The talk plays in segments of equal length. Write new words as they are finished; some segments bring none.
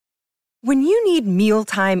When you need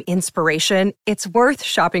mealtime inspiration, it's worth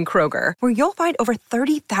shopping Kroger, where you'll find over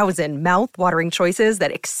 30,000 mouth-watering choices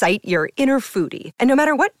that excite your inner foodie. And no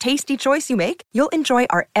matter what tasty choice you make, you'll enjoy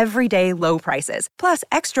our everyday low prices, plus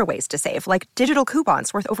extra ways to save, like digital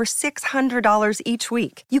coupons worth over $600 each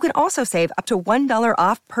week. You can also save up to $1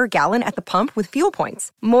 off per gallon at the pump with fuel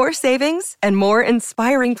points. More savings and more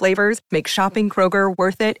inspiring flavors make shopping Kroger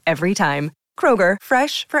worth it every time. Kroger,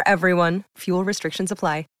 fresh for everyone. Fuel restrictions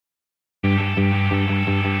apply.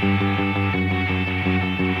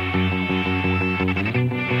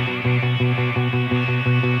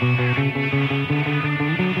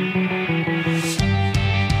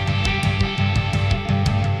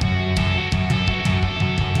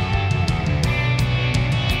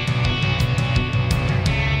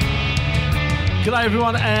 G'day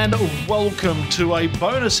everyone and welcome to a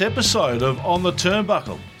bonus episode of On the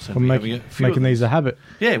Turnbuckle. So making these a habit.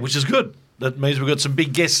 Yeah, which is good. That means we've got some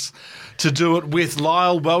big guests to do it with.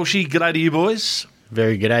 Lyle Welshie, g'day to you boys.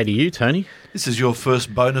 Very g'day to you, Tony. This is your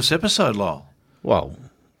first bonus episode, Lyle. Well,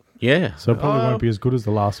 yeah. So it probably won't be as good as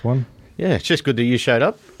the last one. Yeah, it's just good that you showed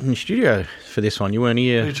up in the studio for this one. You weren't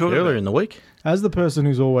here earlier in the week. As the person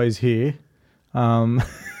who's always here,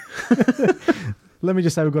 let me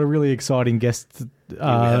just say we've got a really exciting guest.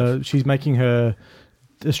 She's making her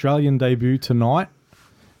Australian debut tonight,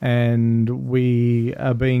 and we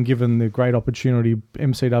are being given the great opportunity.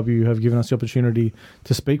 MCW have given us the opportunity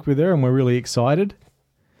to speak with her, and we're really excited.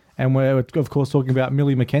 And we're, of course, talking about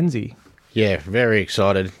Millie McKenzie. Yeah, very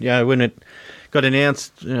excited. Yeah, when it got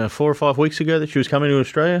announced 4 or 5 weeks ago that she was coming to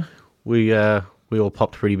Australia, we all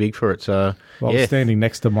popped pretty big for it. So I was standing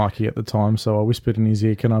next to Mikey at the time, so I whispered in his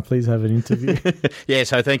ear, "Can I please have an interview?" Yeah,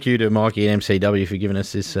 so thank you to Mikey and MCW for giving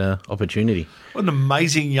us this opportunity. What an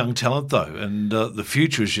amazing young talent, though, and the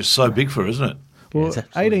future is just so big for her, isn't it? Well,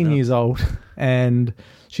 18 years old, and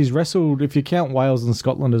she's wrestled, if you count Wales and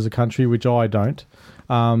Scotland as a country, which I don't,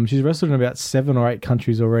 she's wrestled in about 7 or 8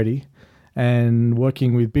 countries already, and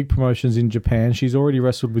working with big promotions in Japan. She's already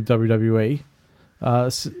wrestled with WWE.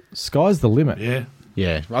 Sky's the limit.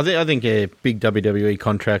 Yeah. I think a big WWE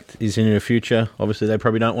contract is in her future. Obviously, they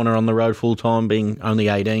probably don't want her on the road full time, being only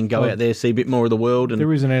 18. Go out there, see a bit more of the world. And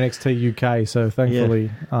there is an NXT UK, so thankfully,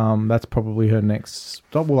 that's probably her next.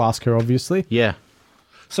 We'll ask her, obviously. Yeah.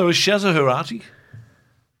 So is Shazza her auntie?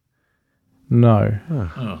 No.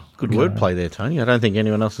 Oh, good wordplay there, Tony. I don't think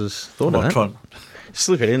anyone else has thought of that.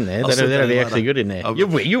 Slip it in there. That'll be actually good in there.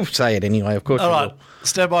 You'll say it anyway, of course. All right.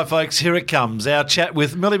 Stand by, folks. Here it comes. Our chat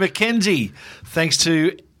with Millie McKenzie. Thanks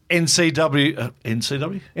to NCW.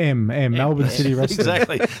 NCW? Melbourne City Wrestling.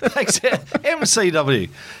 Exactly. Thanks to MCW.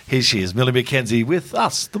 Here she is, Millie McKenzie, with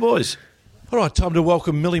us, the boys. All right, time to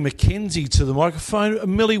welcome Millie McKenzie to the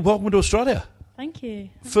microphone. Millie, welcome to Australia. Thank you.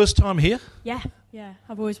 First time here? Yeah.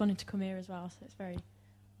 I've always wanted to come here as well, so it's very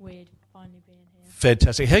weird finally being here.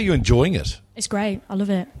 Fantastic. How are you enjoying it? It's great. I love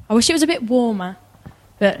it. I wish it was a bit warmer,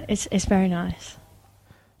 but it's very nice.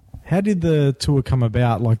 How did the tour come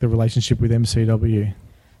about, like the relationship with MCW?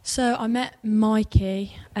 So I met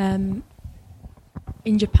Mikey in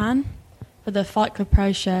Japan for the Fight Club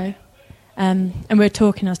Pro show, and we were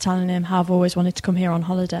talking. I was telling him how I've always wanted to come here on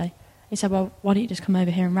holiday. He said, "Well, why don't you just come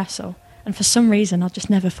over here and wrestle?" And for some reason, I just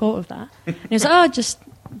never thought of that. And he was like, "Oh, just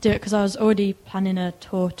do it," because I was already planning a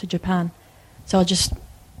tour to Japan. So I just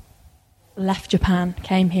left Japan,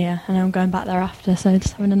 came here, and I'm going back there after. So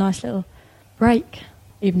just having a nice little break,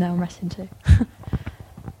 even though I'm wrestling too.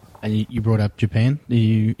 And you brought up Japan. Do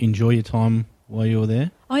you enjoy your time while you were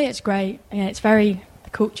there? Oh yeah, it's great. Yeah, the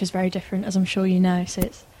culture's very different, as I'm sure you know. So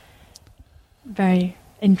it's very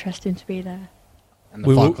interesting to be there. And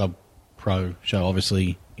the Fight Club Pro show,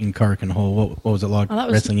 obviously in Corrigan Hall. What was it like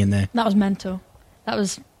wrestling in there? That was mental. That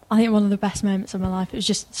was, I think, one of the best moments of my life. It was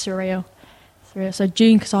just surreal. So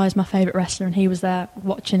June Kasai is my favourite wrestler, and he was there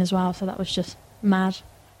watching as well. So that was just mad.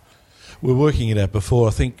 We're working it out before.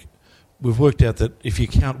 I think we've worked out that if you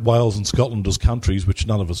count Wales and Scotland as countries, which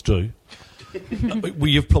none of us do,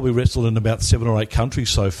 you've probably wrestled in about 7 or 8 countries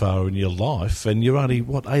so far in your life, and you're only,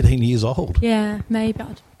 18 years old? Yeah, maybe.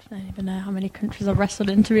 I don't even know how many countries I've wrestled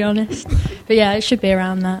in, to be honest. But yeah, it should be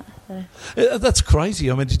around that. So. That's crazy.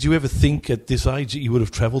 I mean, did you ever think at this age that you would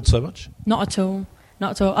have travelled so much? Not at all.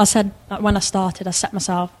 I said, when I started, I set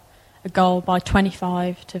myself a goal by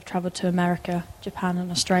 25 to have travelled to America, Japan and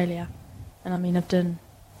Australia. And I mean, I've done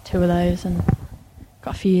 2 of those and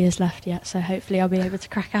got a few years left yet, so hopefully I'll be able to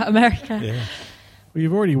crack out America. Yeah. Well,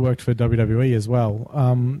 you've already worked for WWE as well.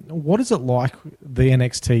 What is it like, the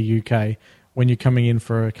NXT UK, when you're coming in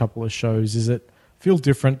for a couple of shows? Is it feel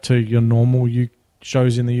different to your normal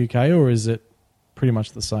shows in the UK, or is it pretty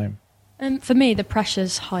much the same? For me, the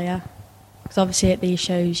pressure's higher. Because obviously at these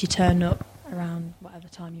shows you turn up around whatever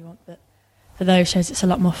time you want, but for those shows it's a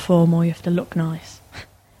lot more formal. You have to look nice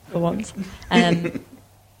for once.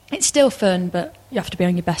 It's still fun, but you have to be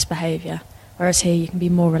on your best behaviour. Whereas here you can be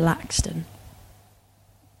more relaxed and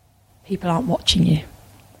people aren't watching you.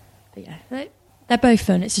 But yeah, they're both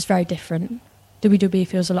fun. It's just very different. WWE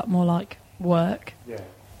feels a lot more like work,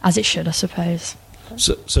 as it should, I suppose.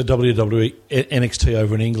 So WWE, NXT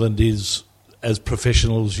over in England is as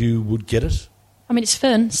professional as you would get it? I mean, it's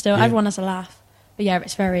fun still. Yeah. Everyone has a laugh. But yeah,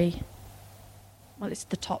 it's very... Well, it's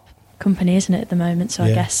the top company, isn't it, at the moment? So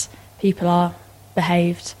I guess people are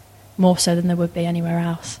behaved more so than they would be anywhere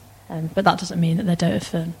else. But that doesn't mean that they don't have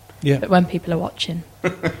fun. Yeah. But when people are watching,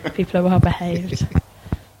 people are well behaved.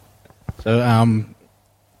 So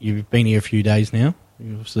you've been here a few days now.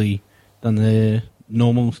 You've obviously done the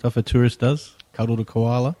normal stuff a tourist does, cuddled a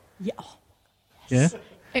koala. Yeah. Yes. Yeah?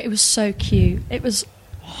 It was so cute. It was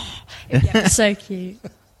so cute.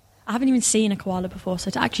 I haven't even seen a koala before, so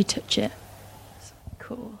to actually touch it, it's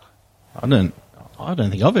cool. I don't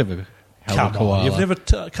think I've ever held a koala. You've never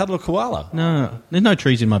cuddled a koala? No, there's no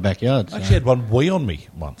trees in my backyard. So. I actually had one wee on me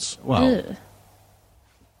once. Well, Ugh.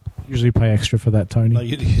 Usually pay extra for that, Tony. No,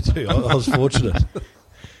 you do. I was fortunate.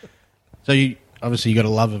 so you obviously you got a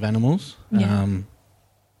love of animals. Yeah.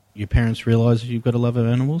 Your parents realise you've got a love of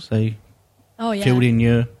animals. They filled in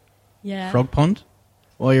your frog pond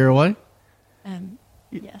while you're away.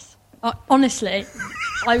 Yes. Honestly,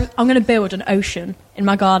 I'm going to build an ocean in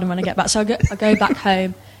my garden when I get back. So I go back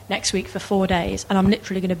home next week for 4 days, and I'm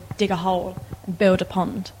literally going to dig a hole and build a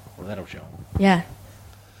pond. Well, that'll show. Yeah.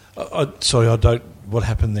 Sorry, I don't... What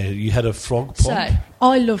happened there? You had a frog pond? So,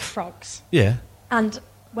 I love frogs. Yeah. And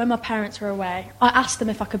when my parents were away, I asked them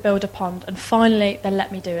if I could build a pond, and finally they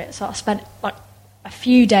let me do it. So I spent like a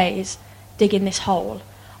few days digging this hole.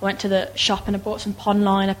 I went to the shop and I bought some pond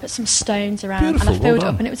line, I put some stones around, Beautiful, and I filled well it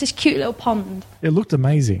up, done. and it was this cute little pond. It looked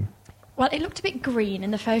amazing. Well, it looked a bit green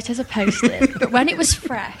in the photos I posted, but when it was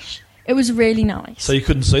fresh, it was really nice. So you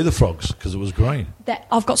couldn't see the frogs because it was green?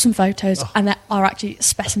 I've got some photos, and there are actually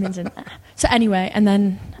specimens in there. So anyway, and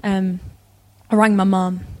then I rang my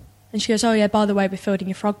mum, and she goes, "Oh yeah, by the way, we're filled in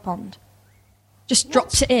your frog pond." Just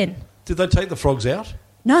drops it in. Did they take the frogs out?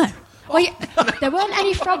 No. Well, yeah, there weren't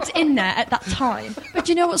any frogs in there at that time. But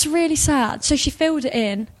do you know what's really sad? So she filled it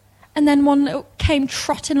in, and then one came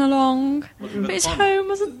trotting along, but his home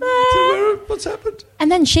wasn't there. What's happened?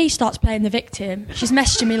 And then she starts playing the victim. She's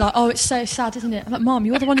messaging me like, "Oh, it's so sad, isn't it?" I'm like, "Mum,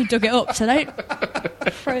 you're the one who dug it up, so don't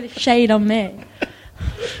throw the shade on me."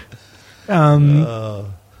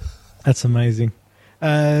 That's amazing.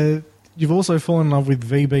 You've also fallen in love with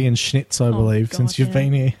VB and Schnitz, I believe, God, since you've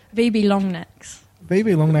been here. VB long necks.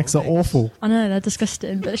 VB long necks are awful. I know, they're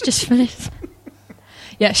disgusting, but it's just funny.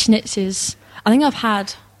 Yeah, Schnitz is... I think I've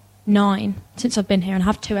had 9 since I've been here, and I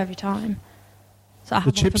have 2 every time. So I have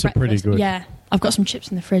The one for chips are pretty breakfast. good. Yeah, I've got some chips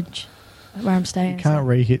in the fridge where I'm staying. You can't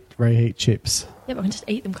reheat chips. Yeah, but I can just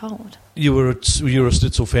eat them cold. You were a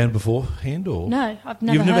Schnitzel fan beforehand, or No, I've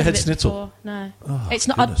never You've never heard had of it schnitzel? before. No. Oh, It's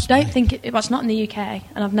not... I goodness don't me. think... It's not in the UK,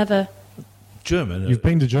 and I've never... German? You've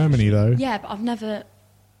been to Germany, though. Yeah, but I've never...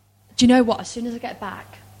 Do you know what? As soon as I get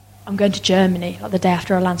back, I'm going to Germany, like the day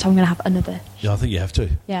after I land, so I'm going to have another... Yeah, I think you have to.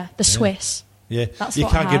 Yeah, the Swiss. Yeah, That's you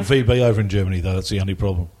what I can't get have. VB over in Germany though. That's the only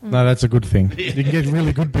problem. No, that's a good thing. You can get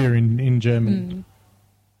really good beer in Germany.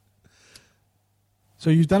 So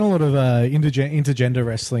you've done a lot of intergender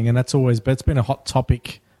wrestling, and that's been a hot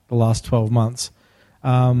topic the last 12 months.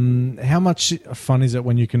 How much fun is it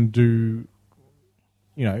when you can do,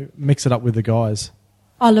 mix it up with the guys?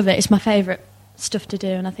 I love it. It's my favourite stuff to do,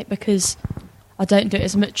 and I think because I don't do it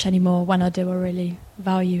as much anymore, when I do, I really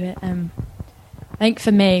value it. I think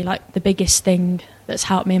for me, like, the biggest thing that's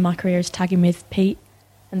helped me in my career is tagging with Pete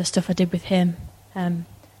and the stuff I did with him.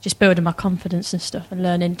 Just building my confidence and stuff, and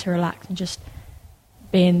learning to relax and just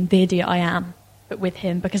being the idiot I am, but with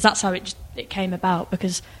him, because that's how it came about.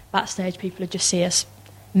 Because backstage, people would just see us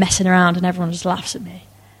messing around, and everyone just laughs at me.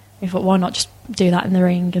 I thought, why not just do that in the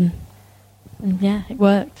ring? And yeah, it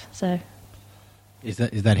worked. So Is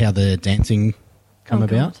that how the dancing come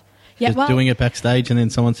about? God. Yeah, Just well, doing it backstage, and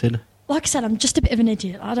then someone said, like I said, I'm just a bit of an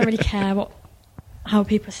idiot. I don't really care how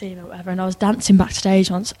people see me or whatever. And I was dancing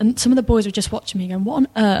backstage once, and some of the boys were just watching me going, "What on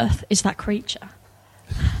earth is that creature?"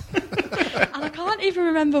 And I can't even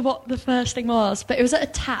remember what the first thing was, but it was at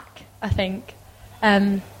Attack, I think.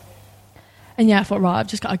 And yeah, I thought, right, I've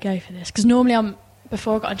just got to go for this. Because normally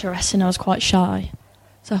before I got into wrestling, I was quite shy.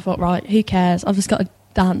 So I thought, right, who cares? I've just got to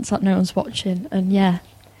dance like no one's watching. And yeah,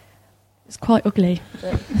 it's quite ugly.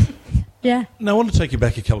 But Yeah. Now, I want to take you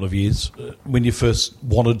back a couple of years when you first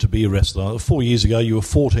wanted to be a wrestler. 4 years ago, you were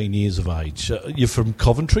 14 years of age. You're from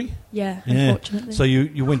Coventry? Yeah, unfortunately. So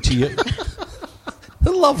you went to your...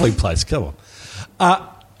 a lovely place, come on.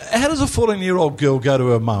 How does a 14-year-old girl go to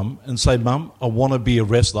her mum and say, Mum, I want to be a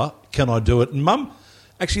wrestler, can I do it? And Mum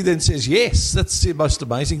actually then says yes. That's the most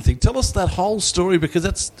amazing thing. Tell us that whole story, because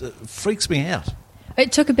that freaks me out.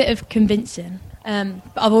 It took a bit of convincing, but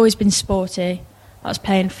I've always been sporty. I was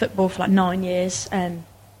playing football for like 9 years,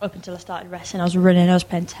 up until I started wrestling. I was running, I was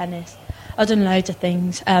playing tennis. I've done loads of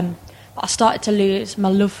things, but I started to lose my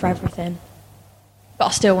love for everything. But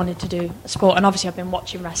I still wanted to do a sport, and obviously I've been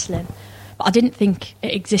watching wrestling. But I didn't think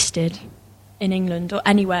it existed in England or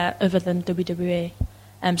anywhere other than WWE.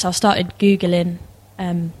 So I started Googling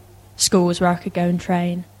schools where I could go and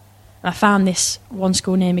train. And I found this one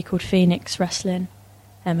school near me called Phoenix Wrestling.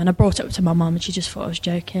 And I brought it up to my mum, and she just thought I was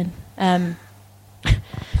joking. And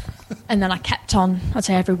then I kept on, I'd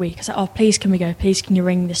say every week, I said, oh, please can we go? Please can you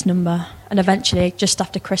ring this number? And eventually, just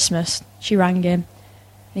after Christmas, she rang him.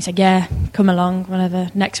 And he said, yeah, come along, whenever,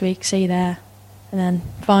 next week, see you there. And then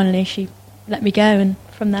finally she let me go, and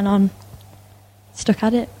from then on, stuck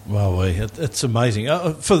at it. Wow, it's amazing.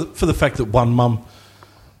 For the fact that one mum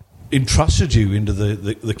entrusted you into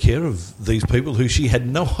the care of these people who she had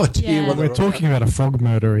no idea. Yeah. We're talking about a frog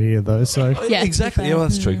murderer here, though. So Yeah, exactly. Yeah, well,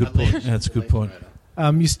 that's true. Good point. Yeah, that's a good point.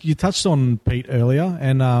 you touched on Pete earlier,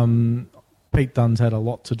 and Pete Dunne's had a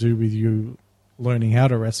lot to do with you learning how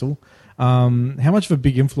to wrestle. How much of a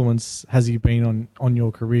big influence has he been on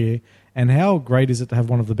your career, and how great is it to have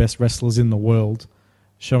one of the best wrestlers in the world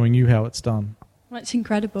showing you how it's done? Well, it's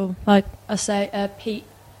incredible. Like I say, Pete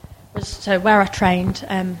was, so where I trained,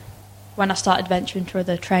 when I started venturing to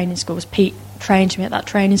other training schools, Pete trained me at that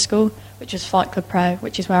training school, which was Fight Club Pro,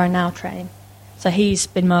 which is where I now train. So he's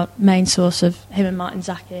been my main source of, him and Martin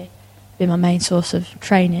Zaki, been my main source of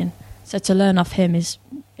training. So to learn off him is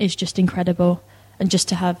just incredible. And just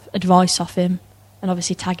to have advice off him, and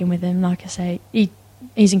obviously tagging with him, like I say,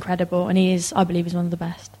 he's incredible, and he is, I believe, is one of the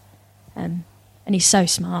best. And he's so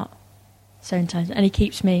smart, so intelligent, and he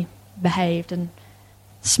keeps me behaved and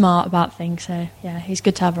smart about things. So yeah, he's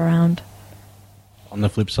good to have around. On the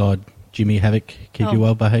flip side, Jimmy Havoc keep you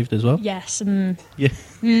well behaved as well? Yes. Yeah.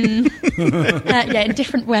 Yeah, in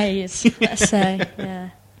different ways, let's say. Yeah.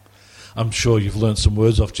 I'm sure you've learnt some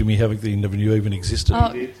words off Jimmy Havoc that you never knew even existed.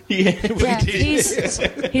 Oh, Yeah.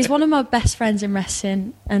 he's one of my best friends in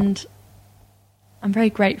wrestling, and I'm very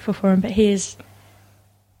grateful for him, but he is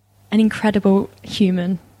an incredible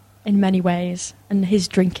human in many ways, and his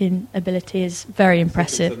drinking ability is very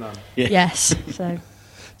impressive. Yeah. Yes. So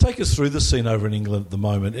Take us through the scene over in England at the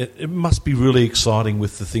moment. It must be really exciting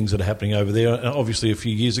with the things that are happening over there. Obviously, a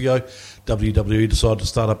few years ago, WWE decided to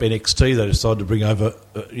start up NXT. They decided to bring over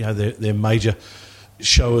their major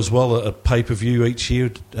show as well, a pay-per-view each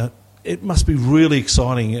year. It must be really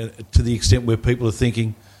exciting to the extent where people are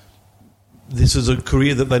thinking this is a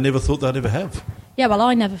career that they never thought they'd ever have. yeah, well,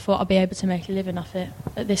 I never thought I'd be able to make a living off it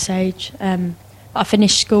at this age. I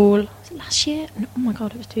finished school, was it last year? Oh my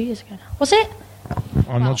God, it was 2 years ago now. Was it?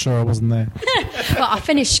 I'm not sure, I wasn't there. Well, I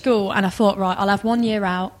finished school and I thought, right, I'll have 1 year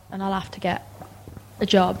out and I'll have to get a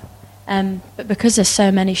job. But because there's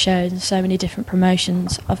so many shows and so many different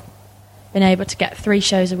promotions, I've been able to get 3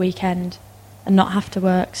 shows a weekend and not have to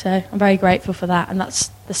work. So I'm very grateful for that. And that's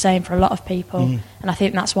the same for a lot of people. And I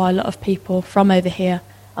think that's why a lot of people from over here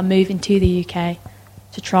are moving to the UK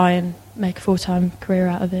to try and make a full-time career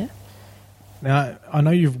out of it. Now, I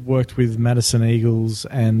know you've worked with Madison Eagles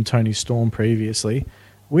and Tony Storm previously.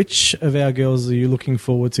 Which of our girls are you looking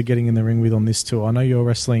forward to getting in the ring with on this tour? I know you're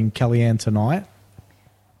wrestling Kellyanne tonight.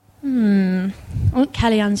 I think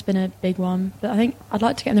Kellyanne's been a big one, but I think I'd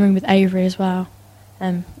like to get in the ring with Avery as well.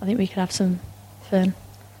 I think we could have some fun.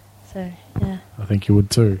 So, yeah. I think you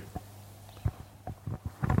would too.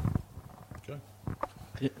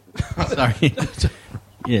 Sorry.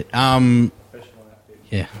 Yeah.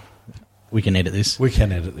 Yeah. We can edit this. We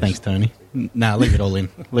can edit this. Thanks, Tony. No, leave it all in.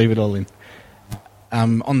 Leave it all in.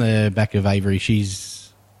 On the back of Avery,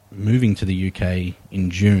 she's moving to the UK in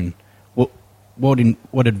June.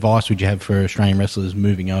 What advice would you have for Australian wrestlers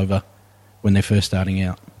moving over when they're first starting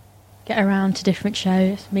out? Get around to different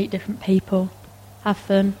shows, meet different people, have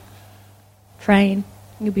fun, train.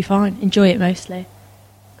 You'll be fine. Enjoy it mostly.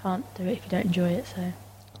 Can't do it if you don't enjoy it, so...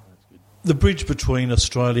 The bridge between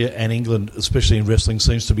Australia and England, especially in wrestling,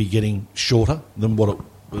 seems to be getting shorter than what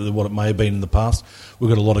it may have been in the past. We've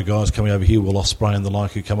got a lot of guys coming over here, Will Ospreay and the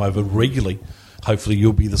like, who come over regularly. Hopefully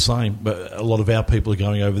you'll be the same, but a lot of our people are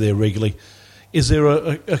going over there regularly. Is there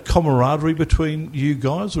a camaraderie between you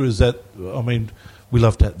guys, or is that... I mean, we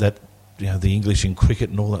love that the English in cricket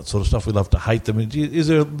and all that sort of stuff. We love to hate them. Is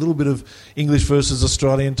there a little bit of English versus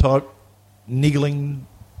Australian type niggling?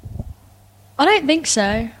 I don't think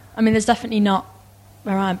so. I mean, there's definitely not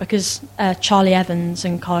where I am because Charlie Evans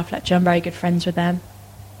and Kyle Fletcher, I'm very good friends with them.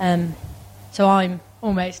 So I'm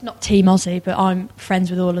almost, not Team Aussie, but I'm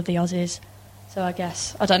friends with all of the Aussies. So I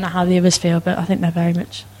guess, I don't know how the others feel, but I think they're very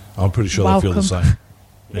much I'm pretty sure welcome. they feel the same.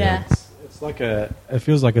 Yeah. It's like it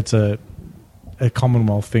feels like it's a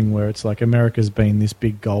Commonwealth thing where it's like America's been this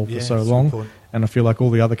big goal for so that's a good long, point. and I feel like all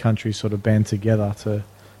the other countries sort of band together to.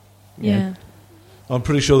 Yeah. I'm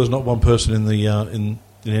pretty sure there's not one person in the in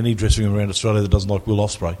any dressing room around Australia that doesn't like Will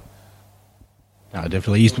Ospreay. No,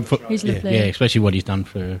 definitely. He's lovely. Yeah, especially what he's done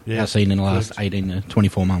for our scene in the last 18 to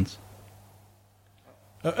 24 months.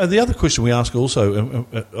 And the other question we ask also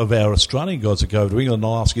of our Australian guys that go over to England,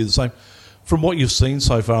 and I'll ask you the same. From what you've seen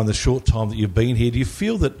so far in the short time that you've been here, do you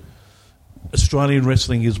feel that Australian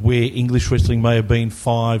wrestling is where English wrestling may have been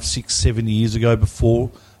 5, 6, 7 years ago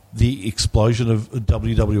before the explosion of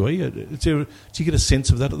WWE? Do you get a sense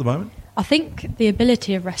of that at the moment? I think the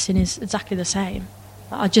ability of wrestling is exactly the same.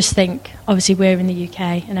 I just think, obviously, we're in the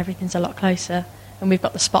UK and everything's a lot closer and we've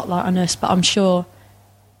got the spotlight on us, but I'm sure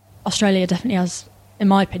Australia definitely has, in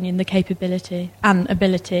my opinion, the capability and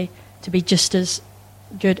ability to be just as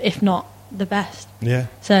good, if not the best. Yeah.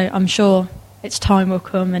 So I'm sure its time will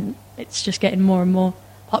come and it's just getting more and more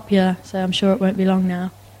popular, so I'm sure it won't be long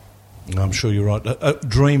now. I'm sure you're right. A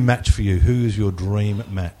dream match for you. Who is your dream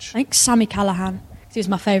match? I think Sami Callihan, because he was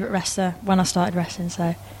my favourite wrestler when I started wrestling,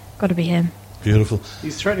 so got to be him. Beautiful.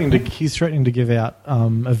 He's threatening to give out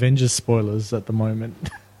Avengers spoilers at the moment.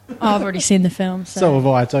 Oh, I've already seen the film. So have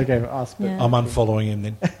I. It's okay for us. But Yeah. I'm unfollowing him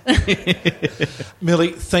then.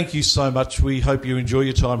 Millie, thank you so much. We hope you enjoy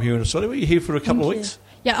your time here in Australia. Were you here for a couple of Thank you. weeks?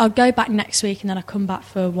 Yeah, I'll go back next week and then I'll come back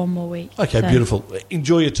for one more week. Okay, So, beautiful.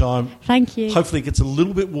 Enjoy your time. Thank you. Hopefully it gets a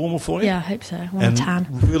little bit warmer for you. Yeah, I hope so. I want And a tan.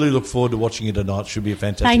 really look forward to watching you tonight. Should be a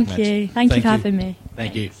fantastic Thank match. you. Thank you for having me.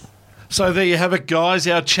 Thank you. So there you have it, guys.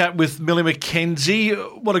 Our chat with Millie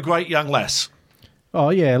McKenzie. What a great young lass. Oh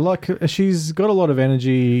yeah, like she's got a lot of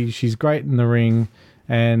energy. She's great in the ring,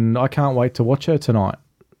 and I can't wait to watch her tonight.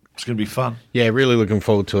 It's going to be fun. Yeah, really looking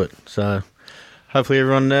forward to it. So hopefully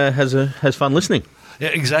everyone has fun listening. Yeah,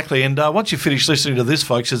 exactly. And once you finish listening to this,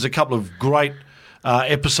 folks, there's a couple of great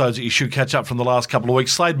episodes that you should catch up from the last couple of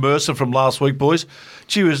weeks. Slade Mercer from last week, boys.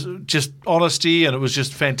 She was just honesty, and it was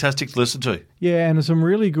just fantastic to listen to. Yeah, and some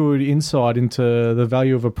really good insight into the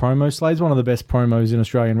value of a promo. Slade's one of the best promos in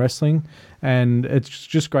Australian wrestling, and it's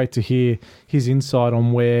just great to hear his insight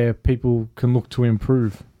on where people can look to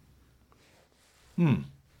improve. And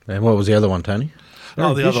what was the other one, Tony?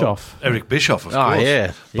 Eric the other- Bischoff. Eric Bischoff, of Oh, course.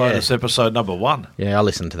 yeah, yeah. Bonus episode number 1. Yeah, I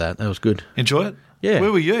listened to that. That was good. Enjoy it? Yeah.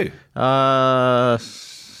 Where were you?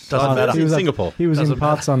 Doesn't matter. He was, Singapore. He was in Doesn't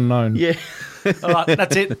parts unknown. Yeah. All right,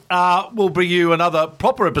 that's it. We'll bring you another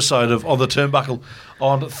proper episode of On the Turnbuckle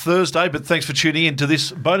on Thursday, but thanks for tuning in to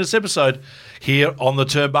this bonus episode here on the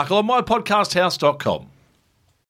Turnbuckle on mypodcasthouse.com.